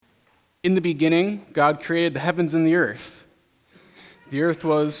In the beginning, God created the heavens and the earth. The earth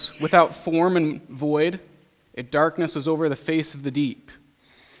was without form and void. Darkness was over the face of the deep.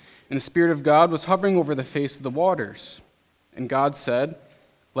 And the Spirit of God was hovering over the face of the waters. And God said,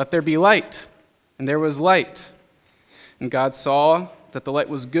 "Let there be light." And there was light. And God saw that the light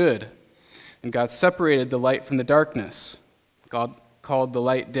was good. And God separated the light from the darkness. God called the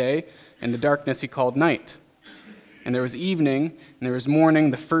light day, and the darkness he called night. And there was evening, and there was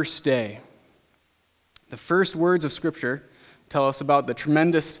morning the first day. The first words of Scripture tell us about the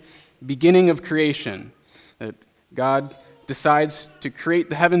tremendous beginning of creation, that God decides to create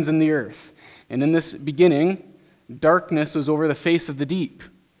the heavens and the earth. And in this beginning, darkness was over the face of the deep.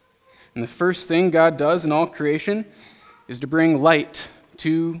 And the first thing God does in all creation is to bring light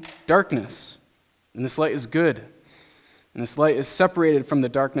to darkness. And this light is good. And this light is separated from the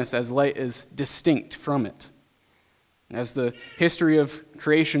darkness as light is distinct from it. As the history of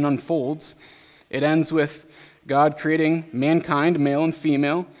creation unfolds, it ends with God creating mankind, male and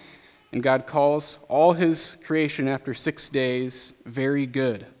female, and God calls all his creation after 6 days very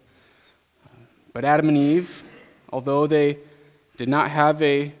good. But Adam and Eve, although they did not have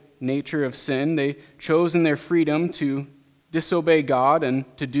a nature of sin, they chose in their freedom to disobey God and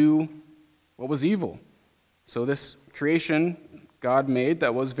to do what was evil. So this creation God made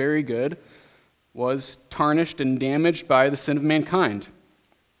that was very good was tarnished and damaged by the sin of mankind.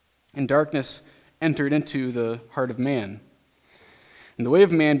 And darkness entered into the heart of man. And the way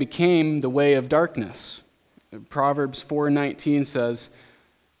of man became the way of darkness. Proverbs 4:19 says,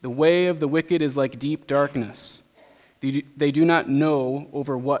 "The way of the wicked is like deep darkness. They do not know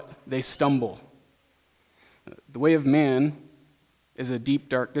over what they stumble." The way of man is a deep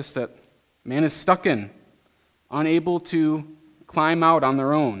darkness that man is stuck in, unable to climb out on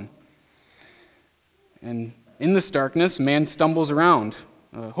their own. And in this darkness, man stumbles around,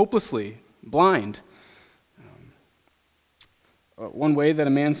 hopelessly, blind. One way that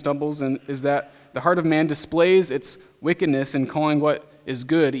a man stumbles is that the heart of man displays its wickedness in calling what is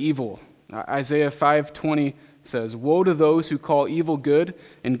good evil. Isaiah 5:20 says, "Woe to those who call evil good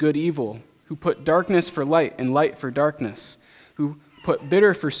and good evil, who put darkness for light and light for darkness, who put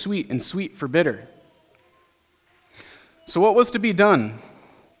bitter for sweet and sweet for bitter." So what was to be done?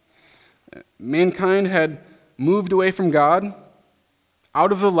 Mankind had moved away from God,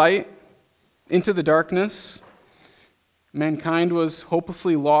 out of the light, into the darkness. Mankind was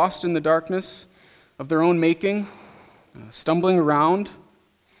hopelessly lost in the darkness of their own making, stumbling around.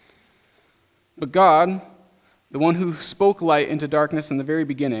 But God, the one who spoke light into darkness in the very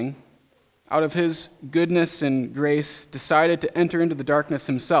beginning, out of his goodness and grace, decided to enter into the darkness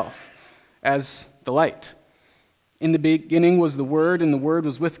himself as the light. In the beginning was the Word, and the Word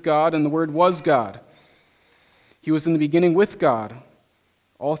was with God, and the Word was God. He was in the beginning with God.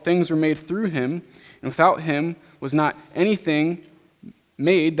 All things were made through him, and without him was not anything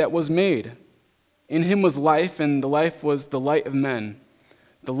made that was made. In him was life, and the life was the light of men.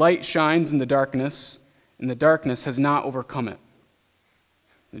 The light shines in the darkness, and the darkness has not overcome it.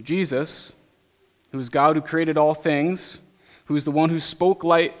 Jesus, who is God who created all things, who is the one who spoke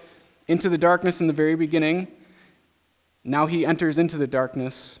light into the darkness in the very beginning, now he enters into the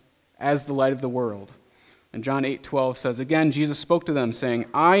darkness as the light of the world. And John 8:12 says, "Again, Jesus spoke to them, saying,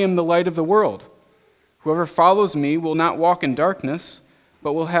 'I am the light of the world. Whoever follows me will not walk in darkness,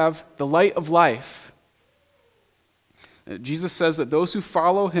 but will have the light of life.'" Jesus says that those who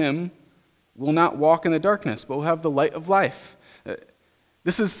follow him will not walk in the darkness, but will have the light of life.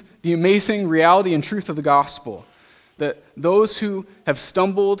 This is the amazing reality and truth of the gospel, that those who have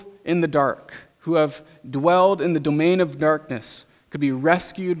stumbled in the dark, who have dwelled in the domain of darkness, could be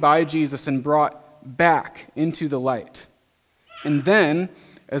rescued by Jesus and brought back into the light. And then,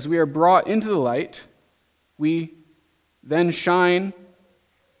 as we are brought into the light, we then shine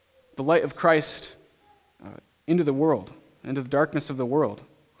the light of Christ into the world, into the darkness of the world.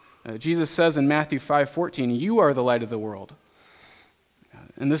 Jesus says in Matthew 5:14, "You are the light of the world."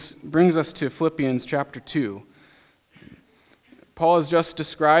 And this brings us to Philippians chapter 2. Paul has just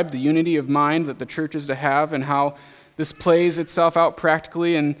described the unity of mind that the church is to have and how this plays itself out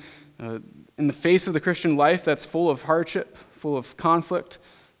practically in the face of the Christian life that's full of hardship, full of conflict,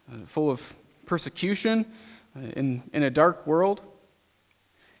 full of persecution in a dark world.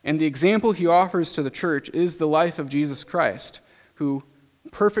 And the example he offers to the church is the life of Jesus Christ, who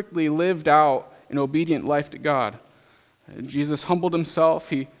perfectly lived out an obedient life to God. Jesus humbled himself,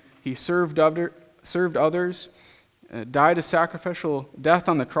 he served others, died a sacrificial death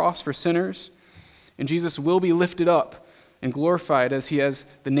on the cross for sinners, and Jesus will be lifted up and glorified as he has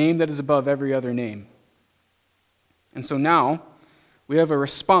the name that is above every other name. And so now, we have a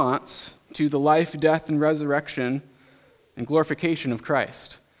response to the life, death, and resurrection and glorification of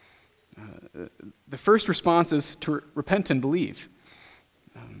Christ. The first response is to repent and believe.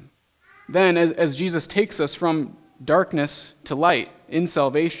 Then, as Jesus takes us from darkness to light in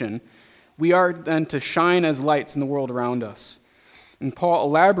salvation, we are then to shine as lights in the world around us. And Paul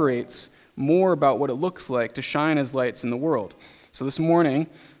elaborates more about what it looks like to shine as lights in the world. So this morning,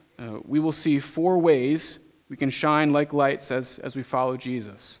 we will see 4 ways we can shine like lights as we follow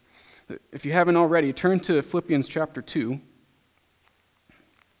Jesus. If you haven't already, turn to Philippians chapter 2.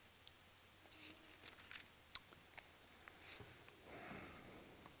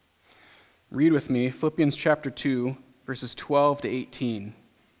 Read with me Philippians chapter 2, verses 12 to 18.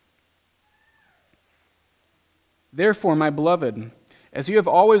 Therefore, my beloved, as you have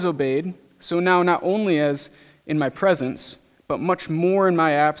always obeyed, so now not only as in my presence, but much more in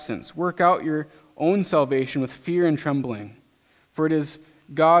my absence, work out your own salvation with fear and trembling. For it is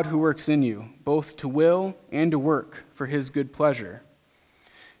God who works in you, both to will and to work for his good pleasure.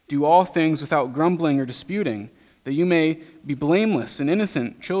 Do all things without grumbling or disputing, that you may be blameless and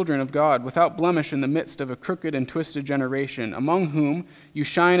innocent children of God, without blemish in the midst of a crooked and twisted generation, among whom you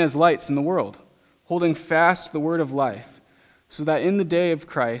shine as lights in the world, holding fast the word of life, so that in the day of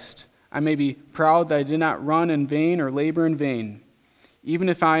Christ I may be proud that I did not run in vain or labor in vain. Even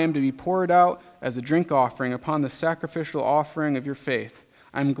if I am to be poured out as a drink offering upon the sacrificial offering of your faith,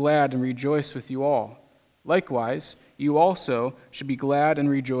 I am glad and rejoice with you all. Likewise, you also should be glad and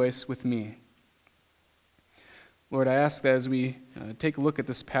rejoice with me. Lord, I ask that as we take a look at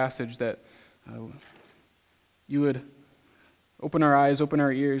this passage that you would open our eyes, open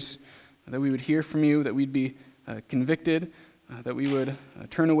our ears, that we would hear from you, that we'd be convicted, that we would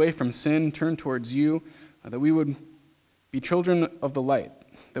turn away from sin, turn towards you, that we would be children of the light,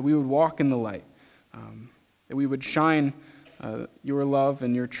 that we would walk in the light, that we would shine your love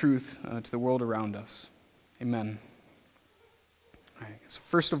and your truth to the world around us. Amen. All right, so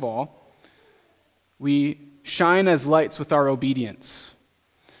first of all, we shine as lights with our obedience.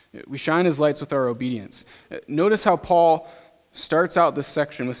 We shine as lights with our obedience. Notice how Paul starts out this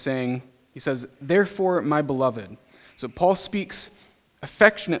section with saying, he says, therefore, my beloved. So Paul speaks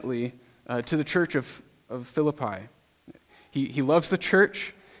affectionately to the church of Philippi. He loves the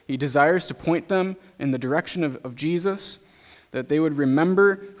church. He desires to point them in the direction of Jesus, that they would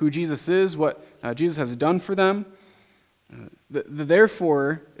remember who Jesus is, what Jesus has done for them. The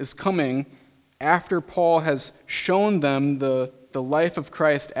therefore is coming after Paul has shown them the life of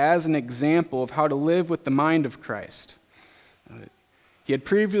Christ as an example of how to live with the mind of Christ. He had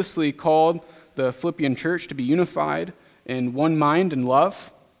previously called the Philippian church to be unified in one mind and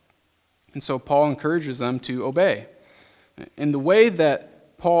love, and so Paul encourages them to obey. And the way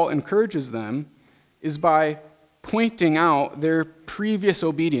that Paul encourages them is by pointing out their previous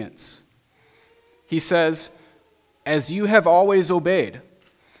obedience. He says, as you have always obeyed.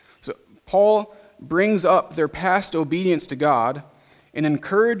 So Paul brings up their past obedience to God and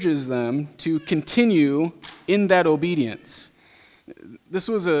encourages them to continue in that obedience. This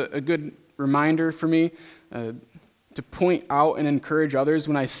was a good reminder for me to point out and encourage others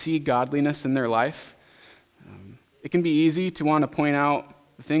when I see godliness in their life. It can be easy to want to point out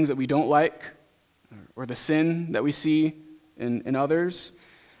the things that we don't like or the sin that we see in others.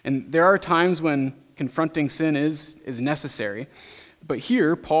 And there are times when confronting sin is necessary. But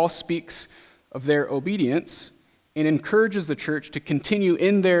here, Paul speaks of their obedience and encourages the church to continue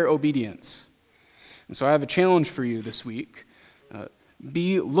in their obedience. And so I have a challenge for you this week.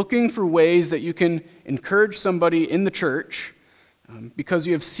 Be looking for ways that you can encourage somebody in the church because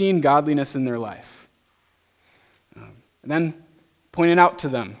you have seen godliness in their life. And then point it out to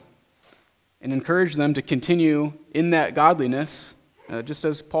them and encourage them to continue in that godliness, just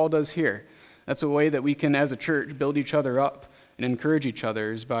as Paul does here. That's a way that we can, as a church, build each other up and encourage each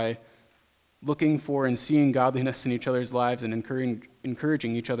other is by looking for and seeing godliness in each other's lives and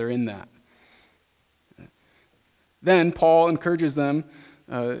encouraging each other in that. Then Paul encourages them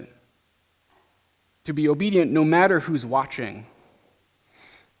to be obedient no matter who's watching,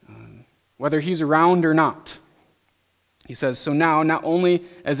 whether he's around or not. He says, so now, not only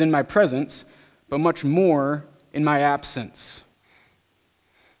as in my presence, but much more in my absence.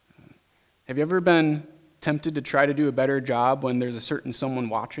 Have you ever been tempted to try to do a better job when there's a certain someone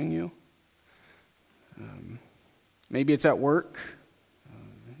watching you? Maybe it's at work,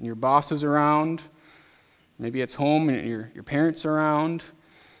 and your boss is around. Maybe it's home and your parents are around.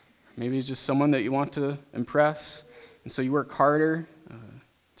 Maybe it's just someone that you want to impress. And so you work harder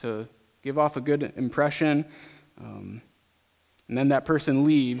to give off a good impression. And then that person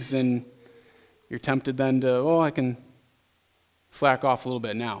leaves and you're tempted then to, I can slack off a little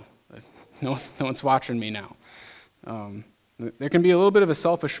bit now. No one's watching me now. There can be a little bit of a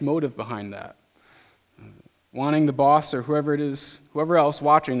selfish motive behind that. Wanting the boss or whoever else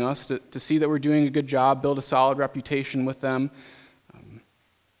watching us to see that we're doing a good job, build a solid reputation with them.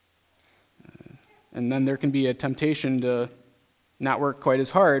 And then there can be a temptation to not work quite as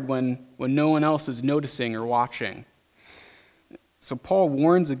hard when no one else is noticing or watching. So Paul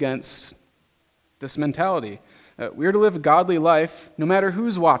warns against this mentality. We are to live a godly life no matter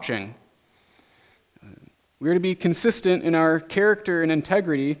who's watching. We are to be consistent in our character and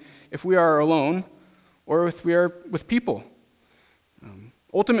integrity if we are alone or if we are with people.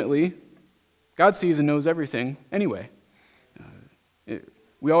 Ultimately, God sees and knows everything anyway.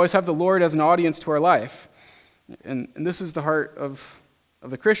 We always have the Lord as an audience to our life. And this is the heart of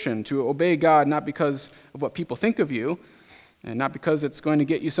the Christian, to obey God not because of what people think of you, and not because it's going to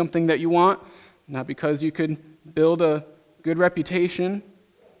get you something that you want, not because you could build a good reputation,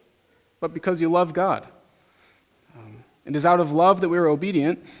 but because you love God. It is out of love that we are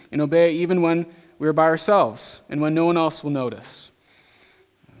obedient and obey even when we are by ourselves and when no one else will notice.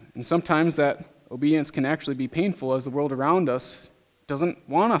 And sometimes that obedience can actually be painful, as the world around us doesn't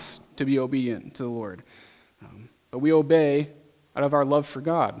want us to be obedient to the Lord. But we obey out of our love for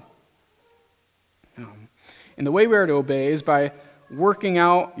God. And the way we are to obey is by working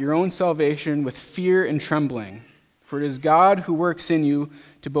out your own salvation with fear and trembling. For it is God who works in you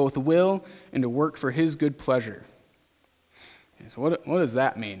to both will and to work for his good pleasure. Okay, so what does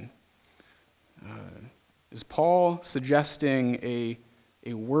that mean? Is Paul suggesting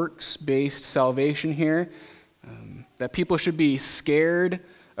a works-based salvation here? That people should be scared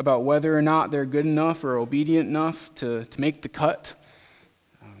about whether or not they're good enough or obedient enough to make the cut?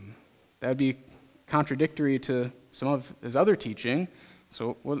 That would be contradictory to some of his other teaching.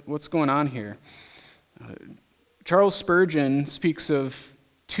 So what's going on here? Charles Spurgeon speaks of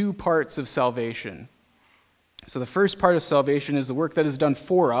two parts of salvation. So the first part of salvation is the work that is done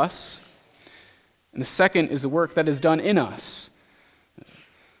for us, and the second is the work that is done in us.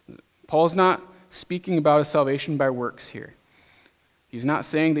 Paul's not speaking about a salvation by works here. He's not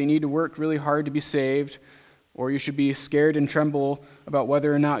saying that you need to work really hard to be saved, or you should be scared and tremble about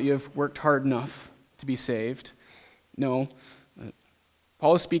whether or not you have worked hard enough to be saved. No,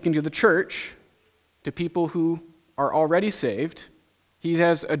 Paul is speaking to the church, to people who are already saved. He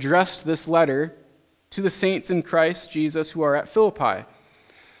has addressed this letter to the saints in Christ Jesus who are at Philippi.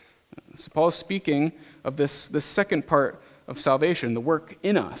 So Paul is speaking of this second part of salvation, the work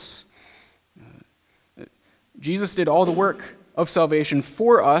in us. Jesus did all the work of salvation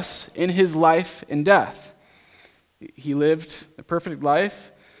for us in his life and death. He lived a perfect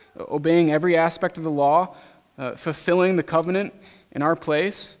life, obeying every aspect of the law, fulfilling the covenant in our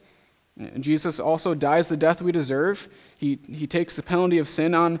place. And Jesus also dies the death we deserve. He takes the penalty of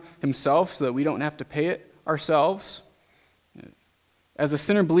sin on himself so that we don't have to pay it ourselves. As a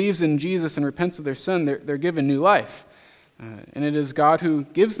sinner believes in Jesus and repents of their sin, they're given new life. And it is God who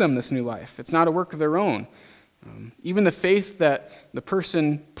gives them this new life. It's not a work of their own. Even the faith that the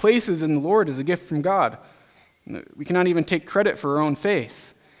person places in the Lord is a gift from God. We cannot even take credit for our own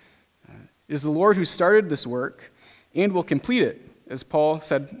faith. It is the Lord who started this work and will complete it, as Paul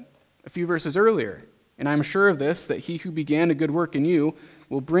said a few verses earlier. And I'm sure of this, that he who began a good work in you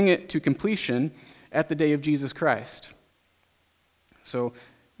will bring it to completion at the day of Jesus Christ. So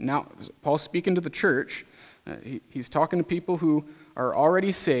now Paul's speaking to the church. He's talking to people who are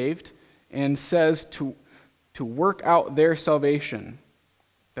already saved and says to work out their salvation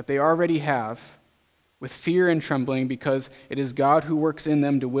that they already have with fear and trembling, because it is God who works in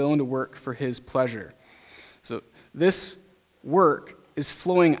them to will and to work for his pleasure. So this work is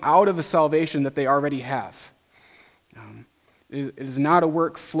flowing out of a salvation that they already have. It is not a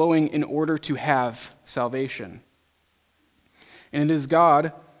work flowing in order to have salvation. And it is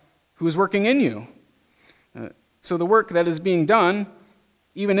God who is working in you. So the work that is being done,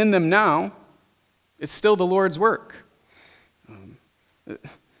 even in them now, is still the Lord's work.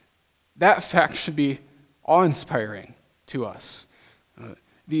 That fact should be awe-inspiring to us.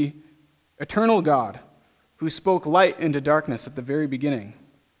 The eternal God who spoke light into darkness at the very beginning,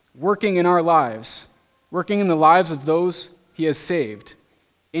 working in our lives, working in the lives of those he has saved,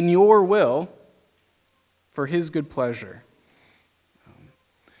 in your will, for his good pleasure.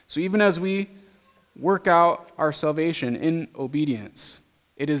 So even as we work out our salvation in obedience,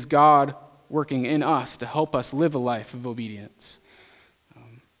 it is God working in us to help us live a life of obedience.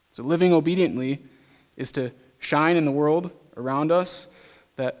 So living obediently is to shine in the world around us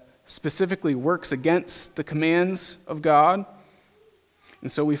that specifically works against the commands of God.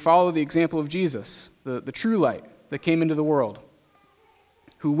 And so we follow the example of Jesus, the true light that came into the world,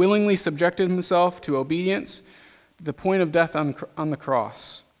 who willingly subjected himself to obedience to the point of death on the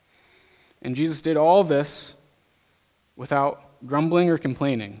cross. And Jesus did all this without grumbling or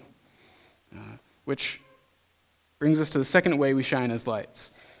complaining, which brings us to the second way we shine as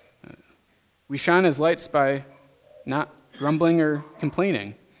lights. We shine as lights by not grumbling or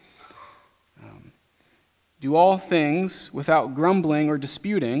complaining. Do all things without grumbling or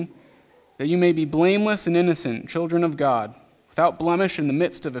disputing, that you may be blameless and innocent, children of God, without blemish in the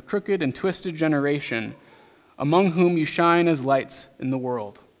midst of a crooked and twisted generation, among whom you shine as lights in the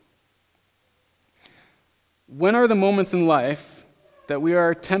world. When are the moments in life that we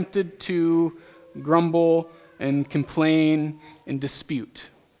are tempted to grumble and complain and dispute?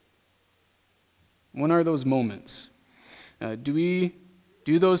 When are those moments? Do we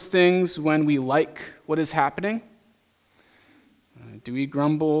do those things when we like what is happening? Do we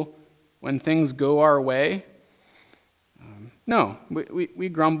grumble when things go our way? No, we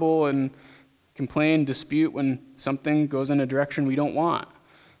grumble and complain, dispute when something goes in a direction we don't want.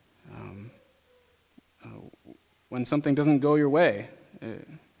 When something doesn't go your way,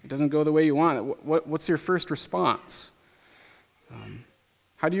 it doesn't go the way you want. What's your first response?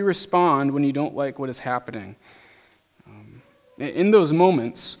 How do you respond when you don't like what is happening? In those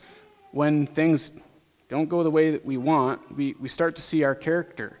moments, when things don't go the way that we want, we start to see our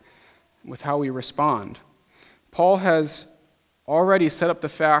character with how we respond. Paul has already set up the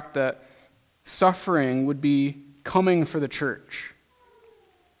fact that suffering would be coming for the church.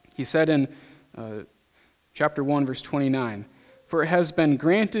 He said in chapter 1, verse 29, "For it has been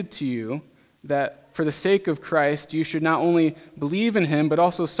granted to you that for the sake of Christ you should not only believe in him, but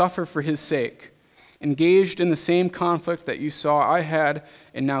also suffer for his sake, engaged in the same conflict that you saw I had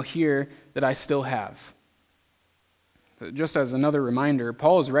and now hear that I still have." Just as another reminder,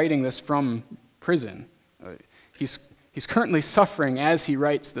 Paul is writing this from prison. He's currently suffering as he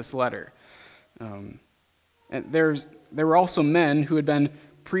writes this letter. And there were also men who had been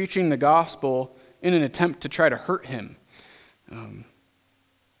preaching the gospel in an attempt to try to hurt him.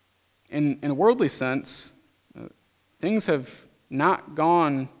 In a worldly sense, things have not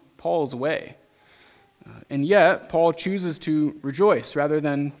gone Paul's way. And yet, Paul chooses to rejoice rather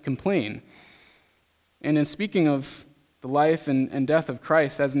than complain. And in speaking of the life and death of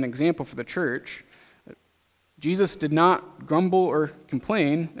Christ as an example for the church, Jesus did not grumble or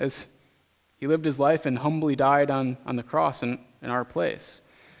complain as he lived his life and humbly died on the cross in our place.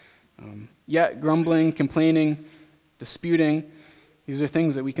 Yet, grumbling, complaining, disputing, these are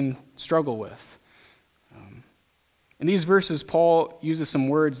things that we can struggle with. In these verses, Paul uses some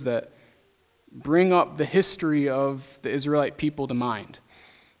words that bring up the history of the Israelite people to mind.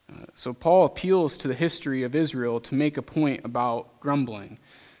 So Paul appeals to the history of Israel to make a point about grumbling.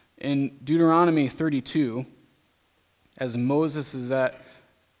 In Deuteronomy 32, as Moses is at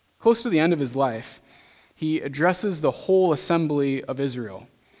close to the end of his life, he addresses the whole assembly of Israel.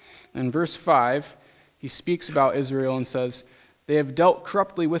 In verse 5, he speaks about Israel and says, "They have dealt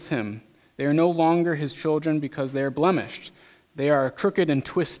corruptly with him. They are no longer his children because they are blemished. They are a crooked and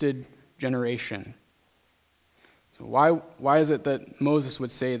twisted generation." So why is it that Moses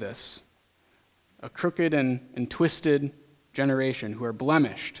would say this? A crooked and twisted generation who are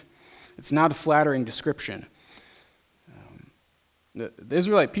blemished. It's not a flattering description. The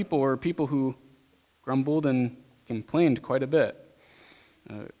Israelite people were people who grumbled and complained quite a bit.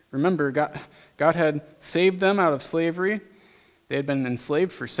 Remember, God had saved them out of slavery. They had been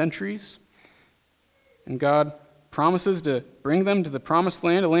enslaved for centuries. And God promises to bring them to the promised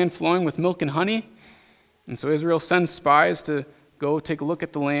land, a land flowing with milk and honey. And so Israel sends spies to go take a look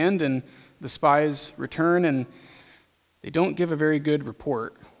at the land, and the spies return, and they don't give a very good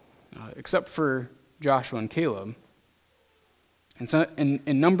report, except for Joshua and Caleb. And so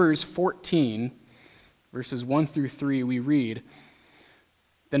in Numbers 14, verses 1 through 3, we read,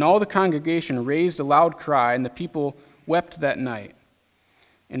 "Then all the congregation raised a loud cry, and the people wept that night.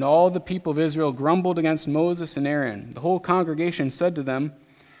 And all the people of Israel grumbled against Moses and Aaron. The whole congregation said to them,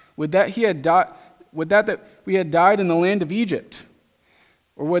 Would that we had died in the land of Egypt,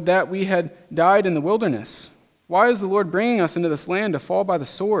 or would that we had died in the wilderness? Why is the Lord bringing us into this land to fall by the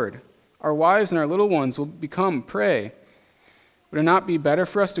sword? Our wives and our little ones will become prey. Would it not be better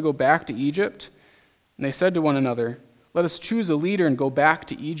for us to go back to Egypt?" And they said to one another, "Let us choose a leader and go back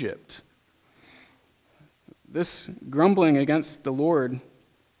to Egypt." This grumbling against the Lord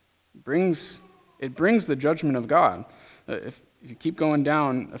brings the judgment of God. If you keep going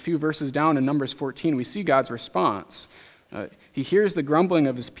down, a few verses down in Numbers 14, we see God's response. He hears the grumbling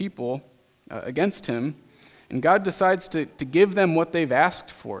of his people against him, and God decides to give them what they've asked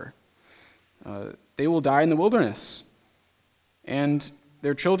for. They will die in the wilderness. And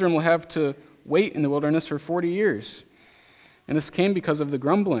their children will have to wait in the wilderness for 40 years. And this came because of the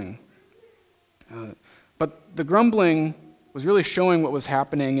grumbling. But the grumbling was really showing what was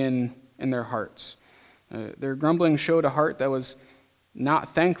happening in their hearts. Their grumbling showed a heart that was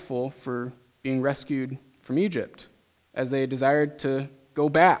not thankful for being rescued from Egypt, as they desired to go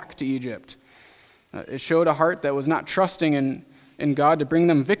back to Egypt. It showed a heart that was not trusting in God to bring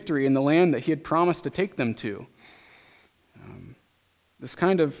them victory in the land that he had promised to take them to. This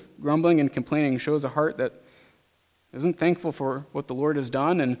kind of grumbling and complaining shows a heart that isn't thankful for what the Lord has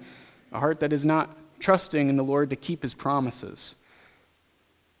done, and a heart that is not trusting in the Lord to keep his promises.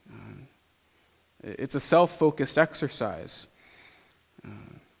 It's a self-focused exercise.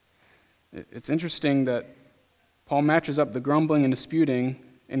 It's interesting that Paul matches up the grumbling and disputing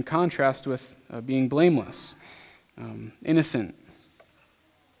in contrast with being blameless, innocent.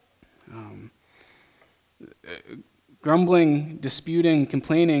 Grumbling, disputing,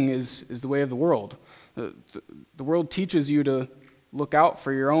 complaining is the way of the world. The world teaches you to look out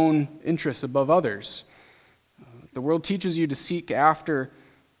for your own interests above others. The world teaches you to seek after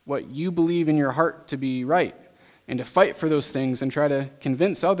what you believe in your heart to be right, and to fight for those things and try to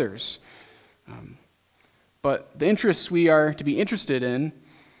convince others. But the interests we are to be interested in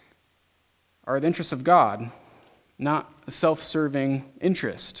are the interests of God, not a self-serving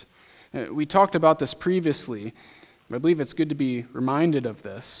interest. We talked about this previously, but I believe it's good to be reminded of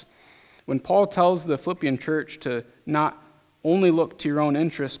this. When Paul tells the Philippian church to not only look to your own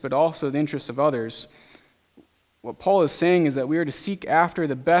interests, but also the interests of others, what Paul is saying is that we are to seek after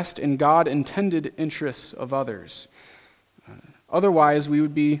the best and God-intended interests of others. Otherwise, we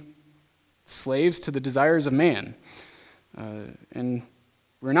would be slaves to the desires of man. And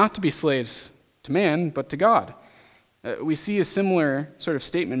we're not to be slaves to man, but to God. We see a similar sort of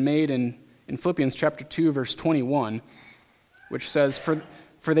statement made in Philippians chapter 2, verse 21, which says,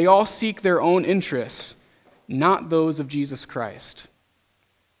 For they all seek their own interests, not those of Jesus Christ.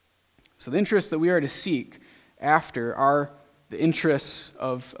 So the interests that we are to seek after are the interests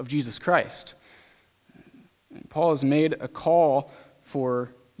of Jesus Christ. And Paul has made a call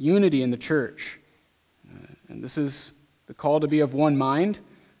for unity in the church. And this is the call to be of one mind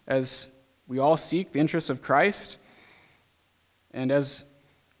as we all seek the interests of Christ. And as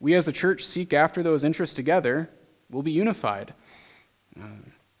we as the church seek after those interests together, we'll be unified.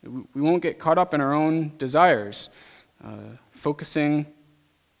 We won't get caught up in our own desires. Focusing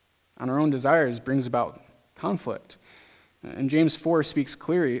on our own desires brings about conflict. And James 4 speaks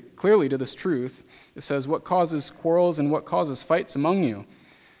clearly to this truth. It says, What causes quarrels and what causes fights among you?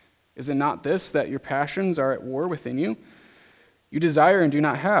 Is it not this, that your passions are at war within you? You desire and do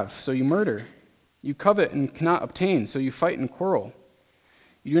not have, so you murder. You covet and cannot obtain, so you fight and quarrel.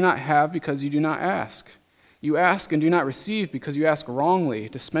 You do not have because you do not ask. You ask and do not receive because you ask wrongly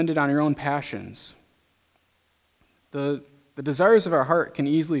to spend it on your own passions. The desires of our heart can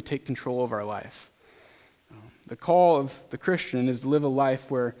easily take control of our life. The call of the Christian is to live a life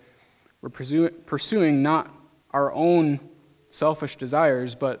where we're pursuing not our own selfish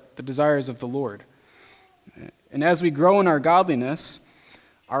desires, but the desires of the Lord. And as we grow in our godliness,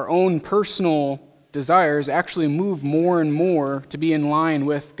 our own personal desires actually move more and more to be in line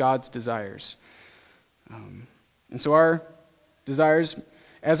with God's desires. And so our desires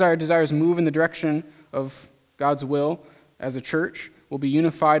move in the direction of God's will as a church, we'll be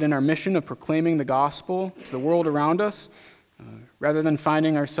unified in our mission of proclaiming the gospel to the world around us, rather than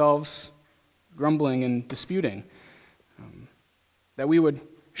finding ourselves grumbling and disputing. That we would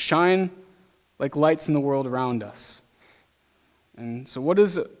shine like lights in the world around us. And so what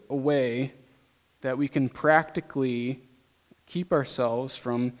is a way that we can practically keep ourselves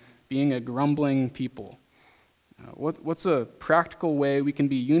from being a grumbling people? What's a practical way we can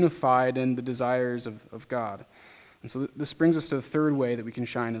be unified in the desires of God? And so this brings us to the third way that we can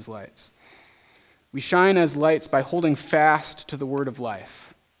shine as lights. We shine as lights by holding fast to the word of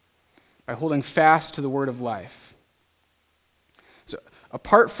life. By holding fast to the word of life. So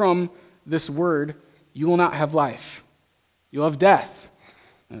apart from this word, you will not have life. You'll have death.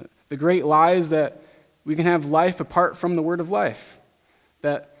 The great lie is that we can have life apart from the word of life.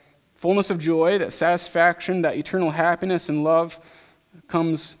 That fullness of joy, that satisfaction, that eternal happiness and love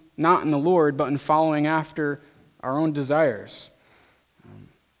comes not in the Lord, but in following after our own desires.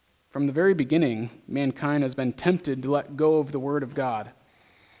 From the very beginning, mankind has been tempted to let go of the word of God.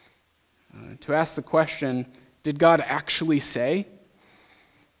 To ask the question, did God actually say?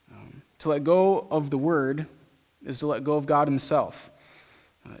 To let go of the word is to let go of God himself.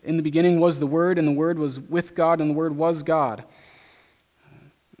 In the beginning was the Word, and the Word was with God, and the Word was God.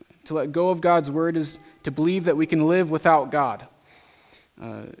 To let go of God's Word is to believe that we can live without God.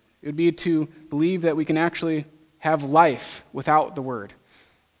 It would be to believe that we can actually have life without the Word.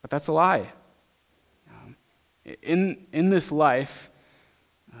 But that's a lie. In this life,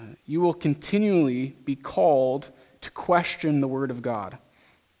 you will continually be called to question the Word of God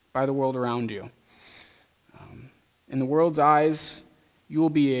by the world around you. In the world's eyes, you will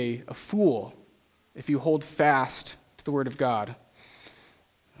be a fool if you hold fast to the Word of God.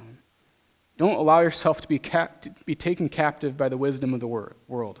 Don't allow yourself to be taken captive by the wisdom of the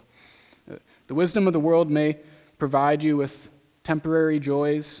world. The wisdom of the world may provide you with temporary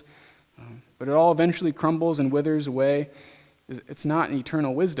joys, but it all eventually crumbles and withers away. It's not an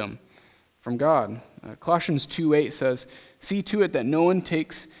eternal wisdom from God. Colossians 2:8 says, "See to it that no one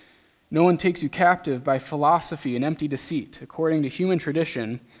takes you captive by philosophy and empty deceit, according to human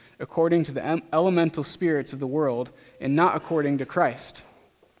tradition, according to the elemental spirits of the world, and not according to Christ."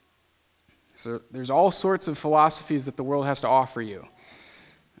 So there's all sorts of philosophies that the world has to offer you,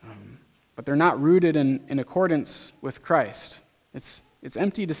 but they're not rooted in accordance with Christ. It's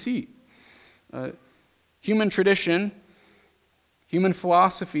empty deceit. Human tradition, human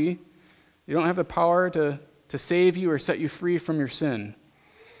philosophy, they don't have the power to save you or set you free from your sin.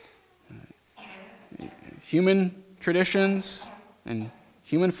 Human traditions and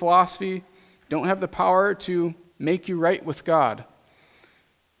human philosophy don't have the power to make you right with God.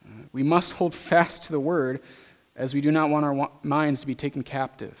 We must hold fast to the Word, as we do not want our minds to be taken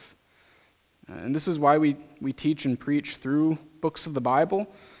captive. And this is why we teach and preach through books of the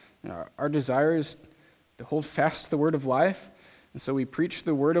Bible. Our desire is to hold fast to the Word of life. And so we preach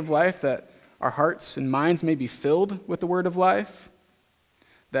the Word of life, that our hearts and minds may be filled with the Word of life,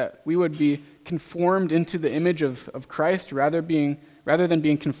 that we would be conformed into the image of Christ rather than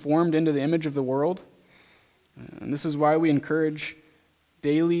being conformed into the image of the world. And this is why we encourage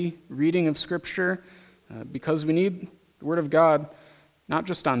daily reading of Scripture, because we need the Word of God not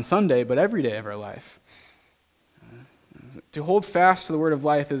just on Sunday, but every day of our life. To hold fast to the Word of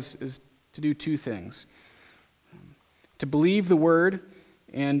life is to do two things: to believe the Word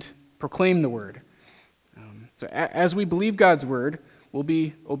and proclaim the Word. So as we believe God's Word, we'll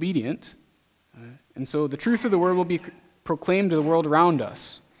be obedient, and so the truth of the Word will be proclaimed to the world around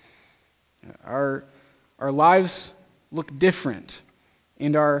us. Our lives look different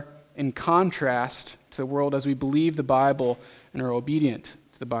and are in contrast to the world as we believe the Bible and are obedient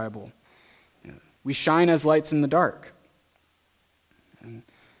to the Bible. We shine as lights in the dark. And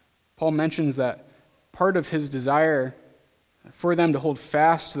Paul mentions that part of his desire for them to hold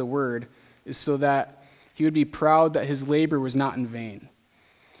fast to the Word is so that he would be proud that his labor was not in vain.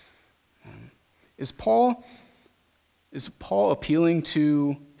 Is Paul appealing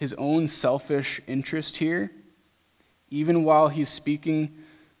to his own selfish interest here? Even while he's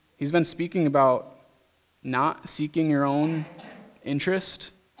been speaking about not seeking your own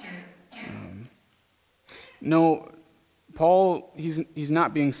interest? No, Paul, he's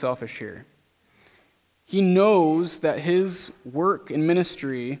not being selfish here. He knows that his work and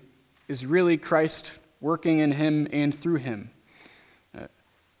ministry is really Christ working in him and through him.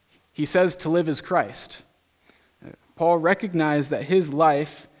 He says to live as Christ. Paul recognized that his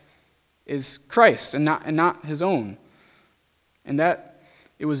life is Christ and not his own, and that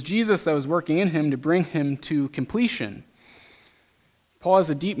it was Jesus that was working in him to bring him to completion. Paul has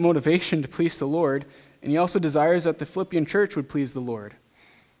a deep motivation to please the Lord, and he also desires that the Philippian church would please the Lord.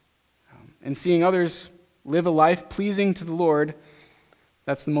 And seeing others live a life pleasing to the Lord,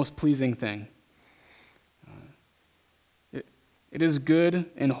 that's the most pleasing thing. It is good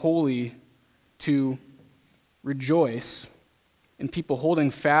and holy to rejoice in people holding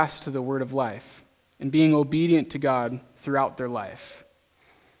fast to the word of life and being obedient to God throughout their life.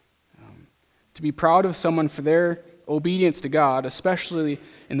 To be proud of someone for their obedience to God, especially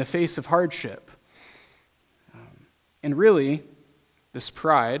in the face of hardship. And really, this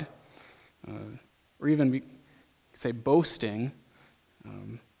pride, or even we could say boasting,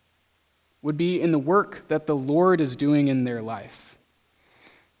 would be in the work that the Lord is doing in their life.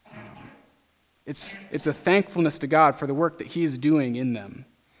 It's a thankfulness to God for the work that He is doing in them.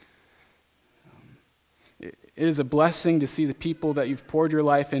 It is a blessing to see the people that you've poured your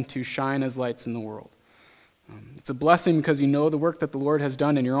life into shine as lights in the world. It's a blessing because you know the work that the Lord has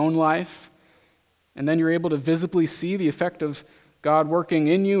done in your own life, and then you're able to visibly see the effect of God working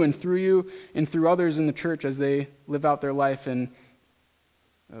in you and through others in the church as they live out their life in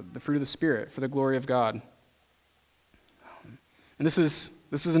the fruit of the Spirit for the glory of God. And this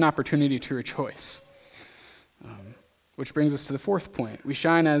is an opportunity to rejoice. Which brings us to the fourth point. We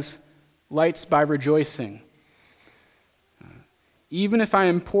shine as lights by rejoicing. Even if I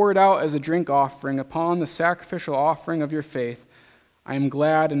am poured out as a drink offering upon the sacrificial offering of your faith, I am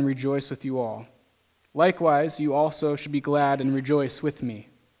glad and rejoice with you all. Likewise, you also should be glad and rejoice with me.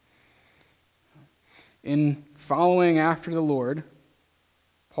 In following after the Lord,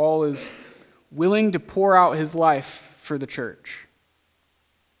 Paul is willing to pour out his life for the church.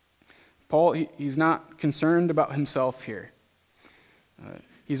 Paul, he's not concerned about himself here.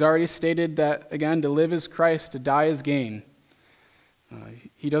 He's already stated that, again, to live is Christ, to die is gain.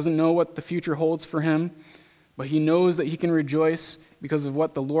 He doesn't know what the future holds for him, but he knows that he can rejoice because of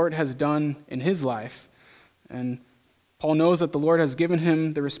what the Lord has done in his life. And Paul knows that the Lord has given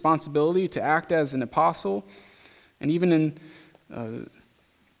him the responsibility to act as an apostle, and even in the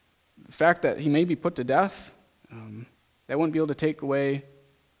fact that he may be put to death, that wouldn't be able to take away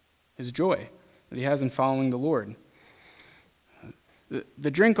his joy that he has in following the Lord.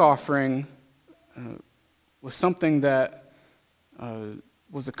 The drink offering was something that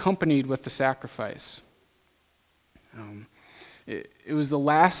was accompanied with the sacrifice. It was the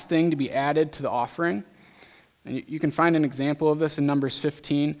last thing to be added to the offering. And you can find an example of this in Numbers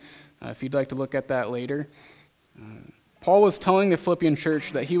 15, if you'd like to look at that later. Paul was telling the Philippian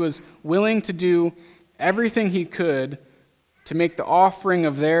church that he was willing to do everything he could to make the offering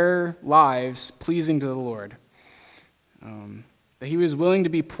of their lives pleasing to the Lord. That he was willing to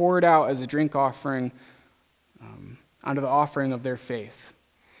be poured out as a drink offering onto the offering of their faith.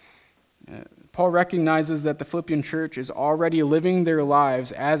 Paul recognizes that the Philippian church is already living their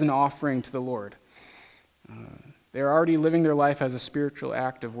lives as an offering to the Lord. They're already living their life as a spiritual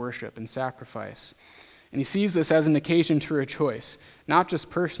act of worship and sacrifice. And he sees this as an occasion to rejoice, not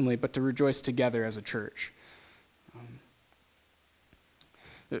just personally, but to rejoice together as a church.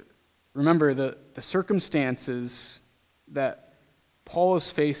 Remember, the circumstances that Paul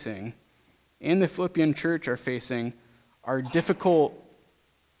is facing and the Philippian church are facing are difficult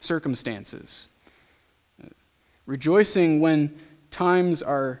circumstances. Rejoicing when times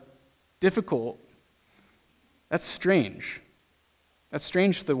are difficult, that's strange. That's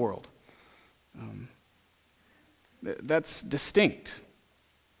strange to the world. That's distinct.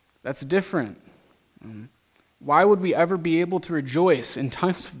 That's different. Why would we ever be able to rejoice in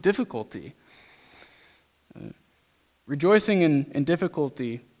times of difficulty? Rejoicing in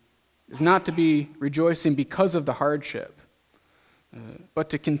difficulty is not to be rejoicing because of the hardship, but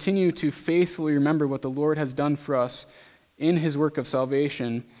to continue to faithfully remember what the Lord has done for us in his work of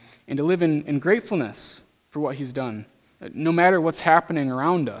salvation and to live in gratefulness for what he's done, no matter what's happening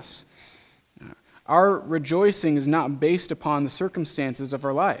around us. Our rejoicing is not based upon the circumstances of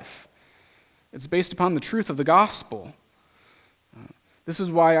our life. It's based upon the truth of the gospel. This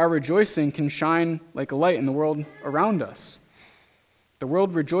is why our rejoicing can shine like a light in the world around us. The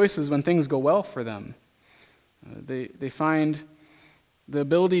world rejoices when things go well for them. They find the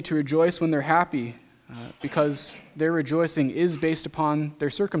ability to rejoice when they're happy because their rejoicing is based upon their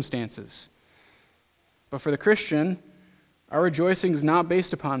circumstances. But for the Christian, our rejoicing is not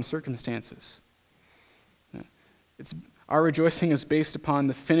based upon circumstances. Our rejoicing is based upon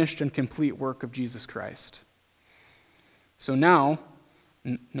the finished and complete work of Jesus Christ. So now,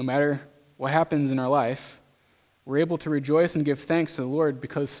 no matter what happens in our life, we're able to rejoice and give thanks to the Lord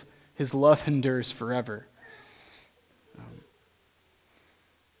because his love endures forever.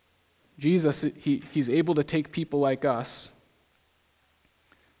 Jesus, he's able to take people like us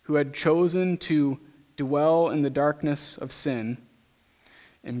who had chosen to dwell in the darkness of sin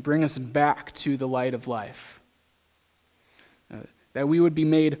and bring us back to the light of life. That we would be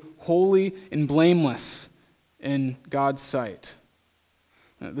made holy and blameless in God's sight.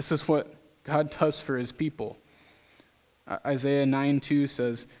 This is what God does for his people. Isaiah 9:2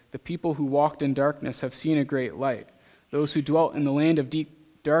 says, "The people who walked in darkness have seen a great light. Those who dwelt in the land of deep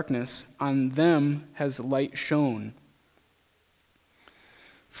darkness, on them has light shone."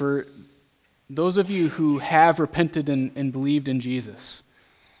 For those of you who have repented and believed in Jesus,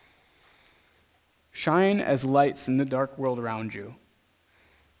 shine as lights in the dark world around you.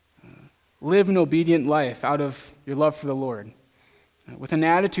 Live an obedient life out of your love for the Lord, with an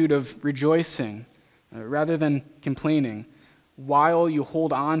attitude of rejoicing rather than complaining, while you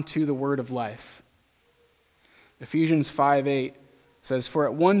hold on to the word of life. Ephesians 5:8 says, "For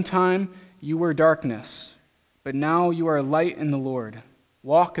at one time you were darkness, but now you are light in the Lord.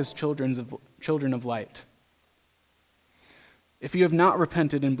 Walk as children of light." If you have not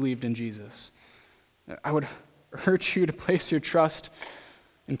repented and believed in Jesus, I would urge you to place your trust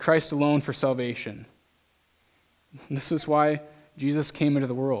in Christ alone for salvation. This is why Jesus came into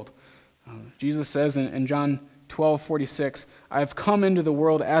the world. Jesus says in John 12:46, "I have come into the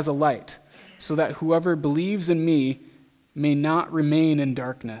world as a light, so that whoever believes in me may not remain in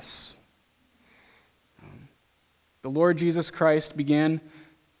darkness." The Lord Jesus Christ began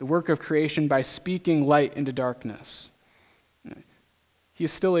the work of creation by speaking light into darkness. He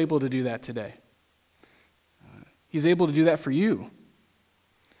is still able to do that today. He's able to do that for you.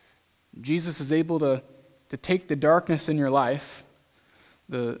 Jesus is able to take the darkness in your life,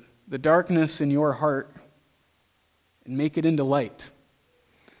 the darkness in your heart, and make it into light.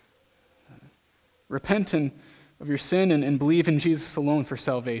 Repent of your sin and believe in Jesus alone for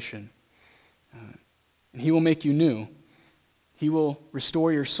salvation. And he will make you new. He will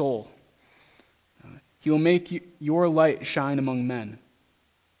restore your soul. He will make your light shine among men.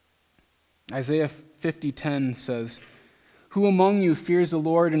 Isaiah 50:10 says, "Who among you fears the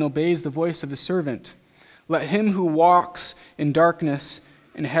Lord and obeys the voice of his servant? Let him who walks in darkness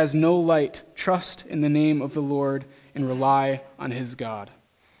and has no light trust in the name of the Lord and rely on his God."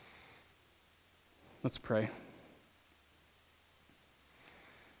 Let's pray.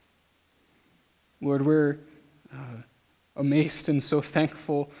 Lord, we're amazed and so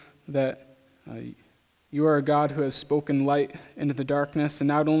thankful that you are a God who has spoken light into the darkness, and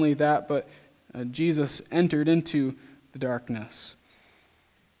not only that, but Jesus entered into the darkness.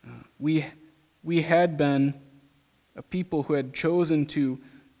 We had been a people who had chosen to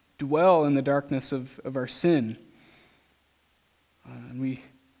dwell in the darkness of our sin. And we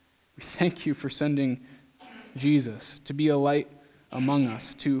thank you for sending Jesus to be a light among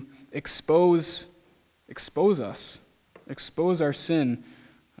us, to expose us, expose our sin,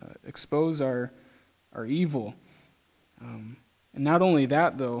 expose our evil. And not only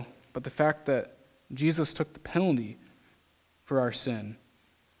that, though, but the fact that Jesus took the penalty for our sin,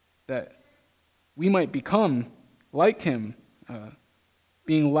 that we might become like him,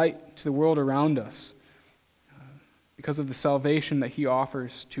 being light to the world around us, because of the salvation that he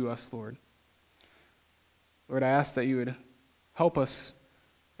offers to us, Lord. Lord, I ask that you would help us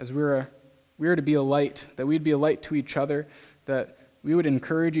as we are to be a light, that we'd be a light to each other, that we would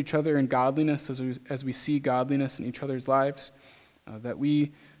encourage each other in godliness as we see godliness in each other's lives, that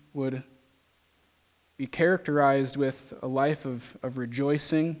we would be characterized with a life of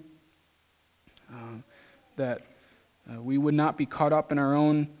rejoicing, that we would not be caught up in our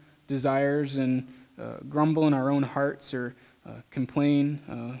own desires and grumble in our own hearts or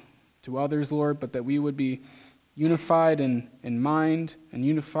complain to others, Lord, but that we would be unified in mind and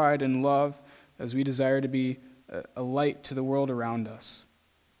unified in love as we desire to be a light to the world around us.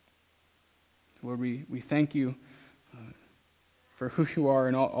 Lord, we thank you for who you are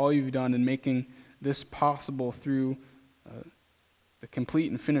and all you've done in making this possible through the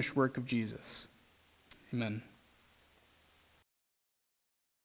complete and finished work of Jesus. Amen.